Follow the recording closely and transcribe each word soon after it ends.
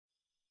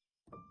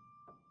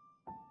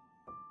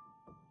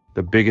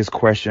The biggest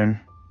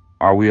question,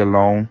 are we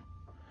alone?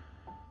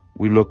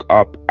 We look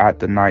up at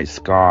the night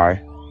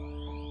sky,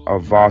 a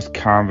vast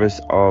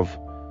canvas of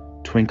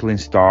twinkling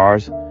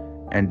stars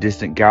and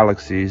distant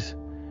galaxies,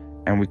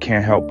 and we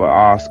can't help but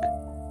ask,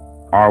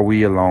 are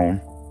we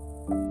alone?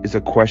 It's a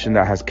question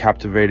that has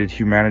captivated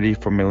humanity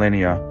for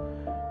millennia.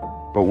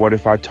 But what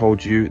if I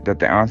told you that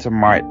the answer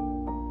might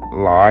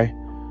lie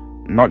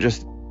not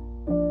just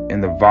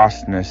in the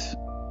vastness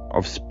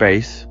of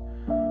space,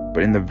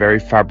 but in the very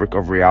fabric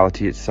of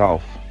reality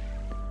itself?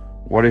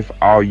 What if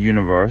our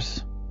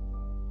universe,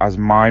 as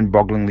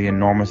mind-bogglingly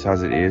enormous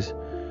as it is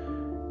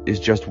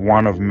just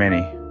one of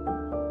many?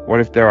 What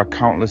if there are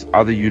countless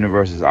other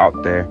universes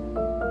out there,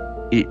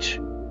 each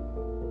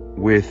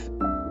with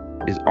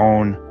its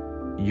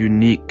own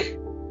unique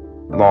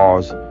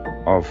laws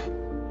of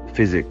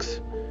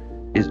physics,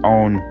 its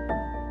own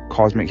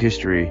cosmic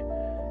history,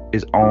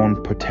 its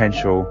own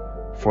potential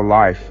for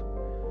life?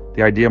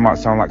 The idea might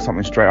sound like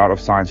something straight out of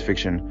science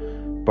fiction,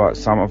 but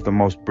some of the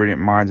most brilliant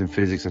minds in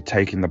physics are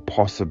taking the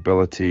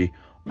possibility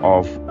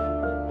of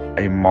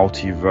a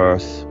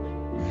multiverse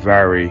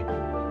very,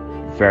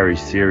 very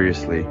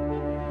seriously.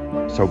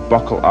 So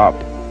buckle up,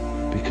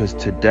 because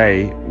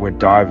today we're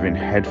diving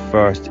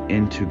headfirst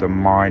into the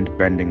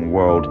mind-bending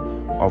world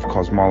of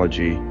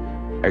cosmology,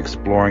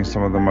 exploring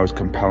some of the most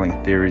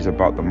compelling theories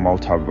about the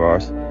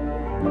multiverse,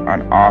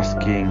 and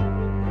asking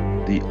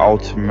the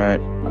ultimate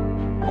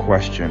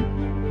question: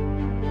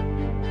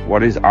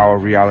 what is our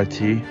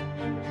reality,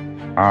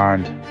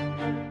 and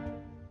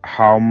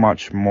how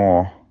much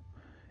more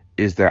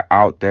is there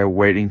out there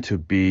waiting to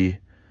be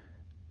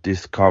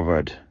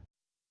discovered?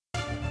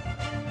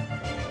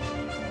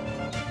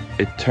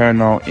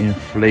 Eternal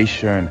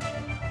inflation,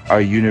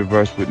 a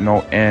universe with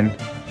no end.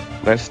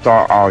 Let's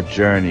start our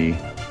journey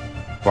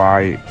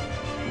by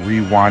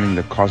rewinding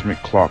the cosmic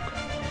clock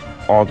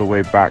all the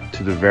way back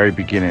to the very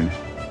beginning,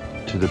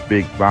 to the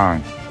Big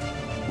Bang.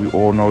 We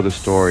all know the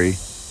story.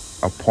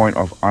 A point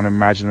of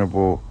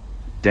unimaginable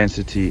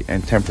density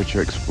and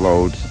temperature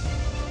explodes,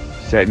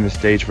 setting the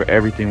stage for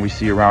everything we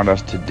see around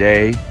us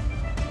today.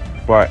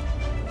 But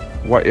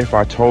what if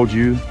I told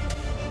you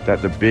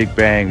that the Big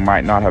Bang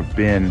might not have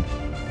been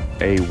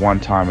a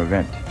one-time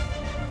event?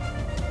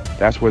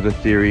 That's where the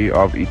theory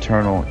of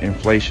eternal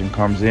inflation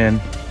comes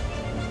in.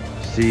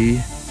 See,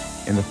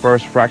 in the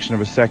first fraction of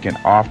a second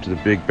after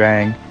the Big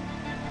Bang,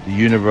 the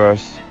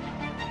universe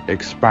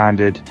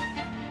expanded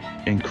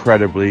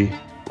incredibly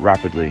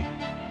rapidly.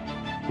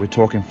 We're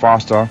talking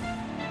faster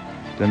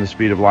than the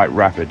speed of light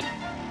rapid.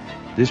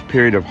 This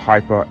period of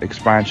hyper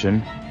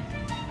expansion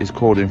is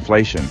called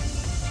inflation.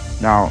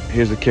 Now,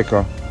 here's the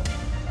kicker.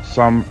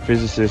 Some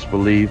physicists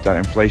believe that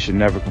inflation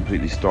never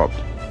completely stopped.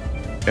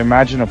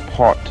 Imagine a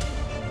pot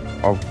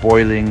of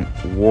boiling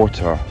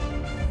water,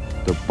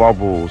 the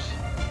bubbles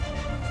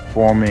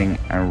forming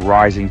and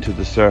rising to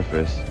the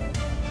surface.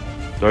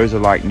 Those are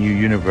like new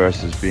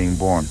universes being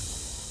born.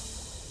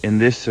 In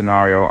this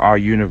scenario, our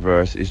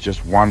universe is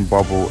just one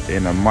bubble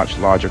in a much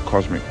larger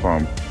cosmic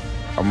foam,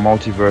 a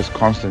multiverse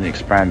constantly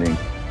expanding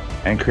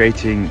and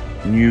creating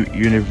new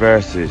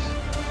universes.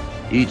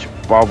 Each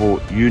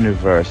bubble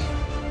universe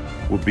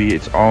will be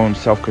its own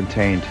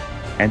self-contained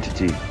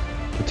entity,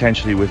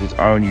 potentially with its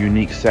own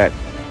unique set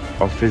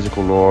of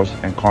physical laws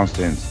and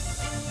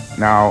constants.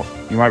 Now,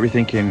 you might be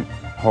thinking,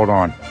 hold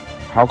on,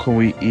 how can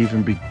we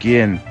even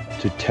begin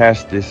to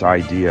test this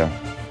idea?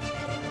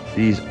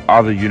 These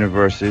other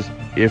universes,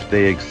 if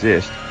they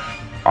exist,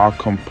 are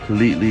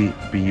completely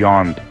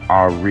beyond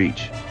our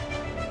reach,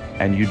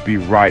 and you'd be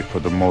right for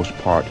the most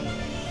part.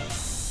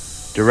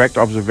 Direct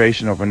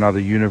observation of another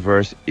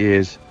universe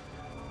is,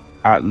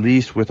 at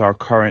least with our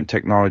current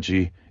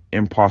technology,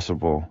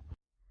 impossible.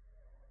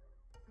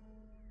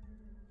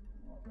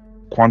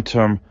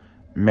 Quantum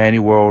many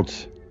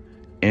worlds,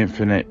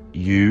 infinite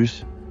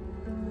U's.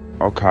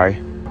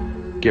 Okay,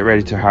 get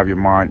ready to have your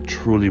mind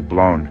truly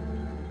blown,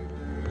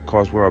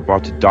 because we're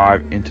about to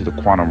dive into the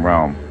quantum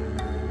realm.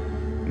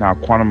 Now,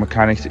 quantum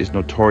mechanics is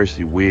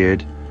notoriously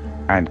weird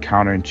and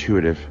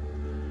counterintuitive.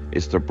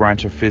 It's the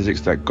branch of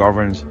physics that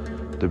governs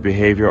the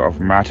behavior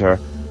of matter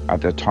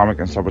at the atomic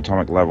and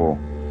subatomic level,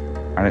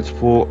 and it's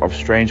full of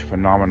strange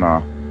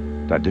phenomena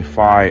that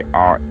defy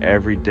our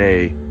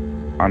everyday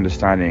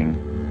understanding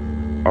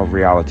of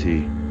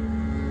reality.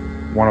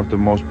 One of the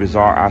most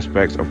bizarre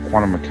aspects of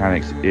quantum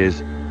mechanics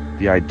is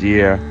the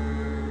idea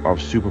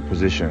of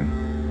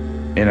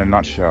superposition. In a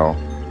nutshell,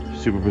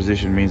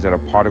 superposition means that a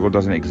particle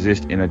doesn't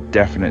exist in a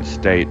definite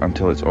state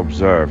until it's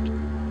observed.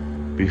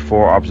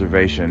 Before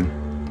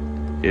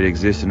observation, it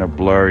exists in a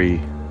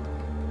blurry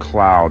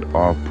cloud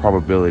of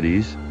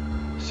probabilities,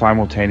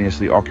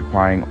 simultaneously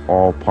occupying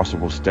all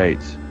possible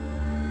states.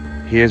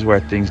 Here's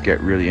where things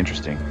get really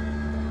interesting.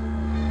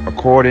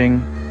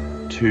 According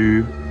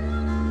to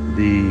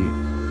the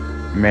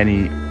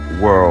many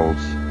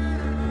worlds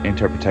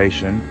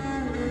interpretation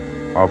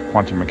of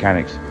quantum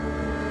mechanics,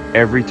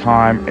 every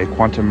time a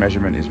quantum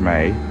measurement is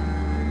made,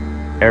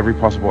 every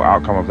possible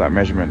outcome of that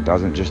measurement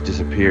doesn't just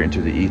disappear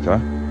into the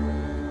ether.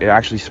 It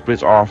actually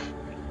splits off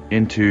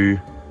into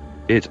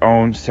its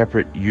own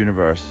separate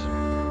universe.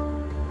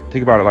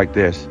 Think about it like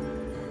this.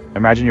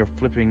 Imagine you're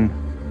flipping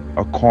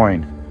a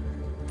coin.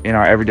 In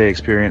our everyday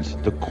experience,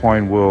 the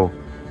coin will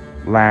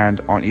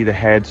land on either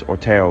heads or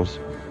tails.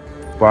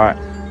 But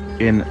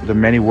in the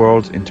many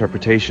worlds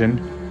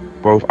interpretation,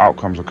 both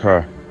outcomes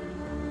occur.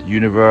 The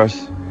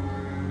universe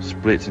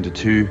splits into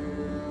two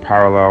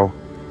parallel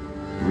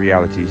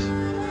realities.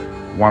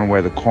 One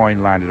where the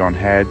coin landed on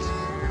heads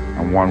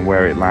and one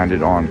where it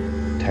landed on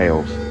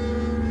tails.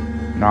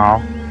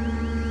 Now,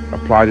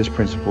 apply this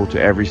principle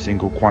to every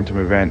single quantum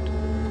event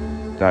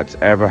that's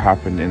ever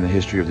happened in the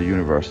history of the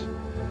universe.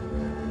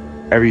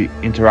 Every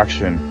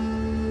interaction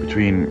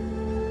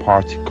between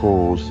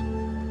particles,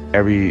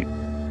 every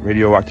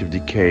radioactive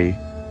decay,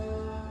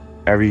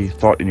 every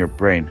thought in your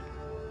brain,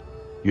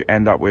 you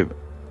end up with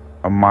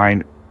a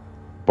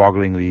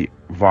mind-bogglingly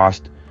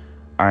vast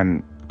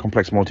and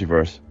complex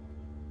multiverse,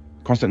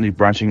 constantly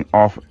branching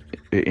off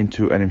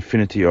into an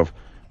infinity of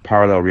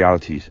parallel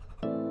realities.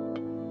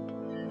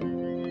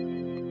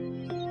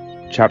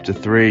 Chapter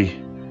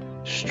 3,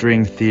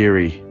 String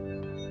Theory,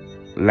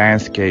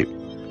 Landscape,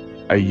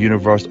 a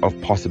universe of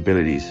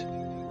possibilities.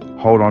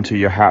 Hold on to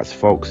your hats,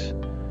 folks,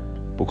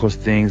 because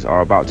things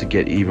are about to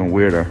get even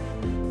weirder.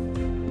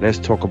 Let's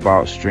talk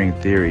about string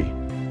theory.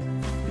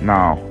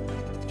 Now,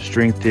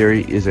 string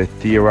theory is a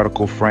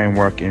theoretical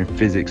framework in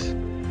physics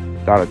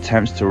that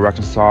attempts to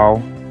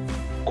reconcile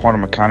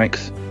quantum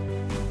mechanics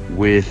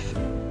with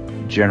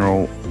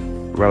general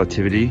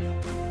relativity,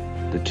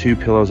 the two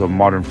pillars of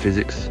modern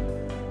physics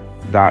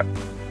that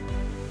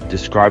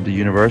describe the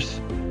universe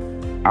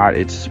at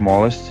its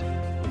smallest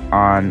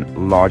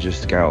and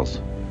largest scales.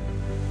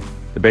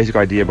 The basic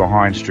idea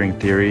behind string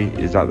theory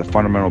is that the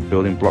fundamental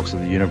building blocks of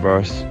the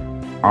universe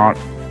aren't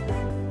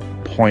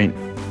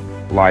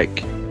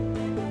point-like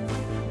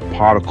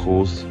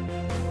particles,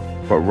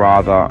 but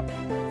rather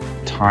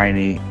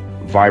tiny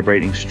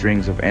vibrating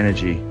strings of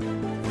energy.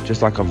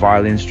 Just like a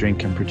violin string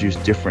can produce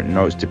different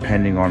notes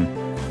depending on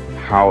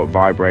how it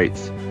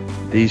vibrates,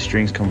 these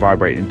strings can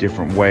vibrate in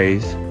different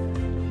ways,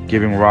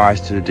 giving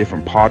rise to the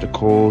different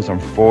particles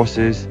and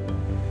forces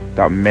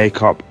that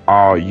make up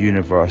our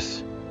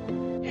universe.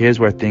 Here's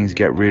where things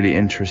get really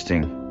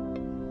interesting.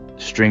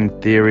 String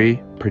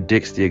theory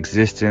predicts the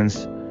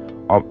existence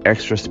of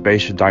extra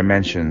spatial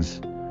dimensions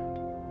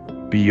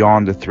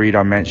beyond the 3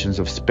 dimensions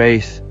of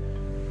space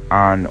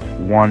and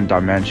 1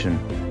 dimension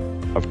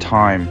of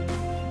time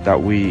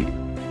that we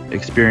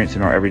experience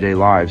in our everyday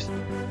lives.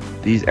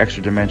 These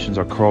extra dimensions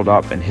are curled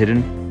up and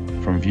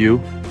hidden from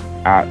view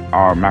at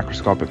our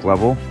macroscopic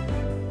level,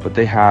 but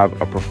they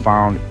have a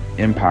profound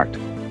impact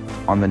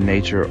on the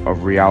nature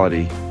of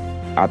reality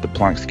at the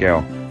Planck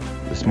scale,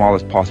 the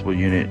smallest possible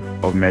unit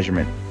of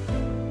measurement.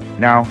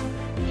 Now,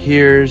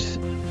 here's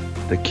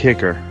the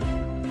kicker.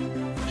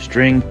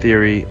 String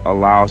theory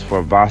allows for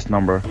a vast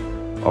number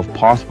of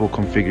possible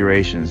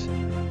configurations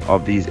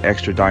of these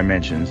extra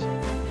dimensions,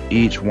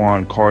 each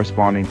one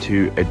corresponding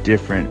to a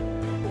different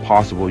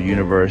possible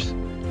universe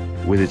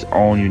with its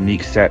own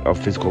unique set of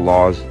physical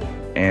laws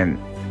and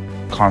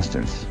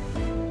constants.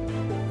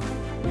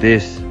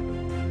 This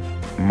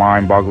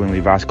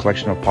mind-bogglingly vast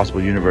collection of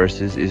possible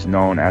universes is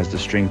known as the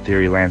string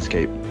theory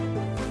landscape.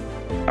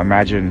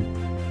 Imagine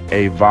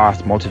a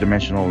vast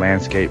multidimensional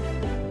landscape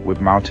with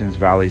mountains,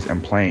 valleys,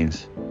 and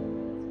plains.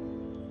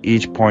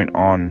 Each point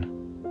on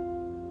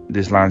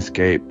this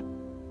landscape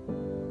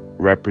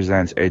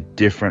represents a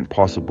different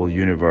possible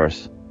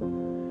universe,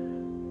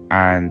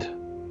 and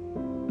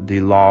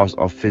the laws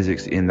of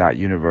physics in that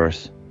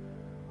universe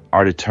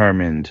are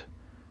determined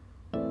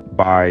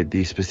by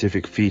the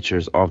specific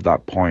features of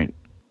that point.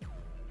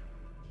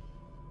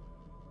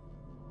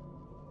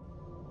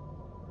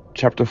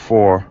 Chapter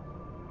 4,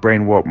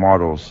 Brain warp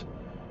models,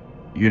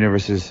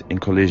 universes in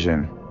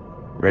collision.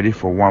 Ready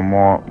for one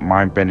more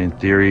mind-bending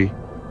theory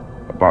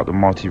about the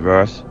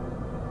multiverse?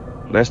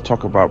 Let's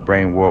talk about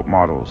brain warp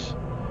models.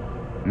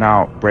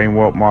 Now, brain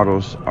warp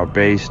models are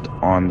based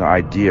on the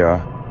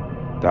idea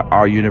that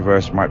our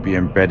universe might be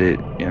embedded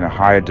in a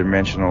higher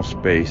dimensional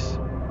space,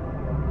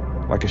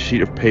 like a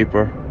sheet of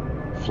paper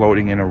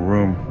floating in a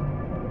room.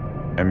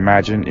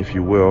 Imagine, if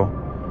you will,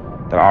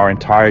 that our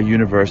entire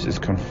universe is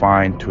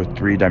confined to a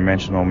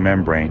 3-dimensional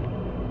membrane,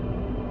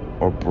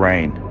 or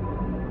brain,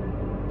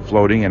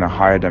 floating in a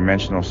higher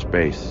dimensional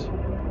space.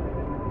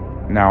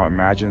 Now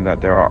imagine that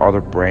there are other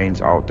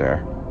brains out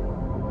there,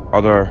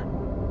 other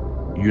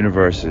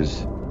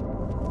universes,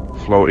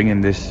 floating in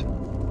this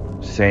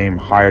same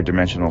higher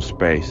dimensional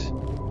space,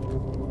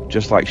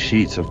 just like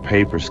sheets of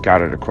paper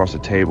scattered across a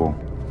table.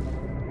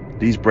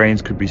 These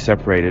brains could be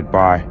separated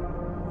by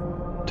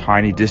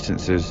tiny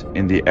distances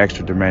in the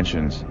extra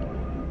dimensions,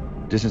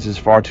 distances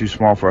far too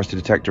small for us to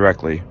detect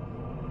directly.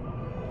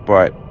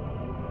 But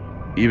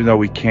even though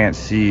we can't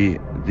see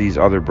these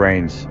other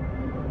brains,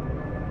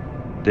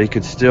 they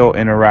could still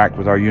interact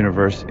with our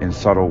universe in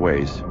subtle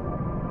ways.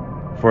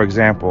 For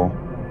example,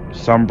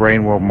 some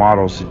brain world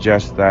models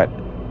suggest that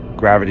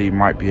gravity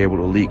might be able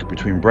to leak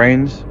between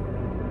brains.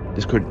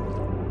 This could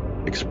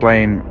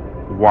explain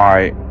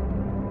why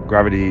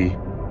gravity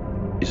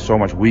is so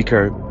much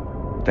weaker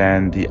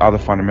than the other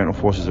fundamental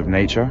forces of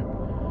nature.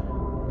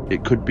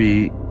 It could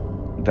be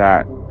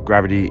that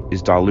gravity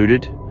is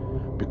diluted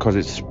because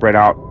it's spread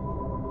out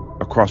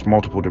across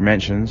multiple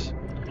dimensions,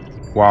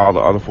 while the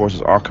other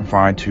forces are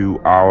confined to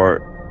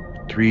our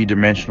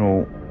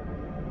three-dimensional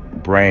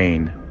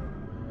brain.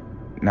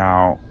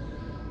 Now,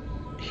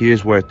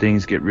 here's where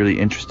things get really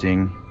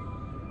interesting.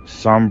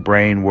 Some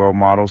brain world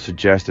models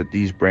suggest that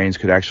these brains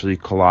could actually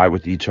collide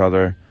with each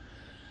other.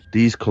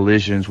 These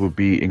collisions would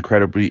be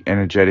incredibly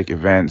energetic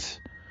events,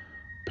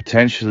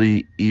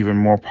 potentially even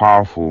more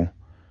powerful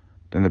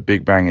than the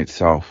Big Bang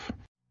itself.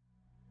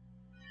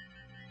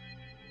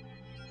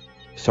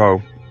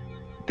 So,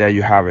 there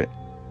you have it,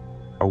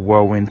 a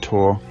whirlwind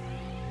tour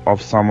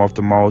of some of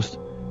the most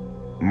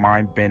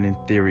mind-bending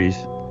theories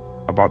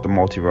about the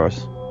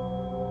multiverse.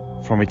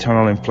 From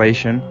eternal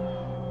inflation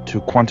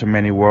to quantum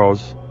many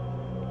worlds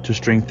to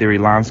string theory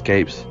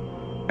landscapes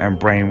and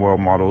brain world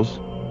models,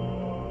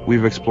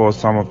 we've explored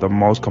some of the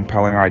most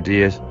compelling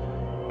ideas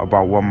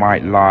about what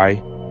might lie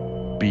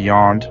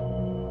beyond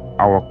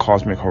our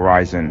cosmic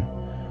horizon.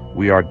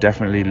 We are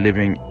definitely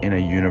living in a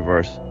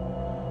universe,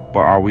 but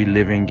are we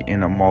living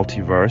in a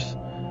multiverse?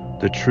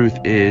 The truth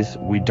is,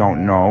 we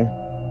don't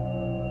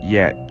know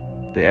yet.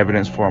 The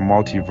evidence for a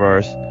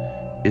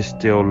multiverse is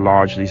still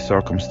largely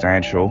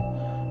circumstantial,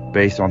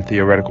 based on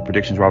theoretical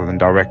predictions rather than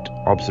direct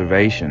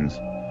observations.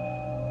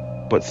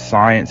 But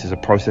science is a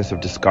process of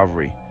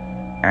discovery,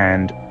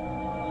 and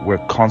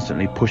we're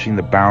constantly pushing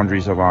the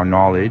boundaries of our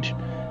knowledge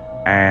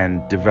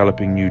and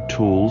developing new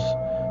tools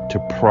to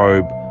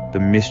probe the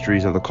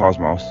mysteries of the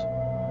cosmos.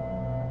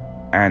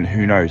 And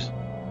who knows,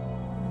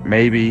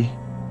 maybe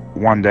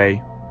one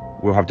day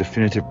we'll have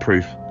definitive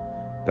proof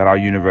that our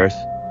universe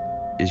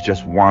is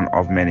just one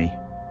of many,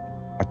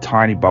 a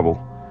tiny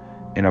bubble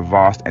in a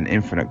vast and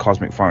infinite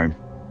cosmic foam.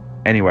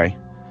 Anyway,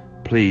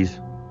 please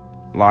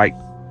like,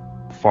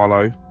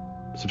 follow,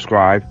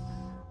 subscribe,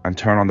 and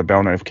turn on the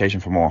bell notification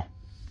for more.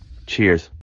 Cheers.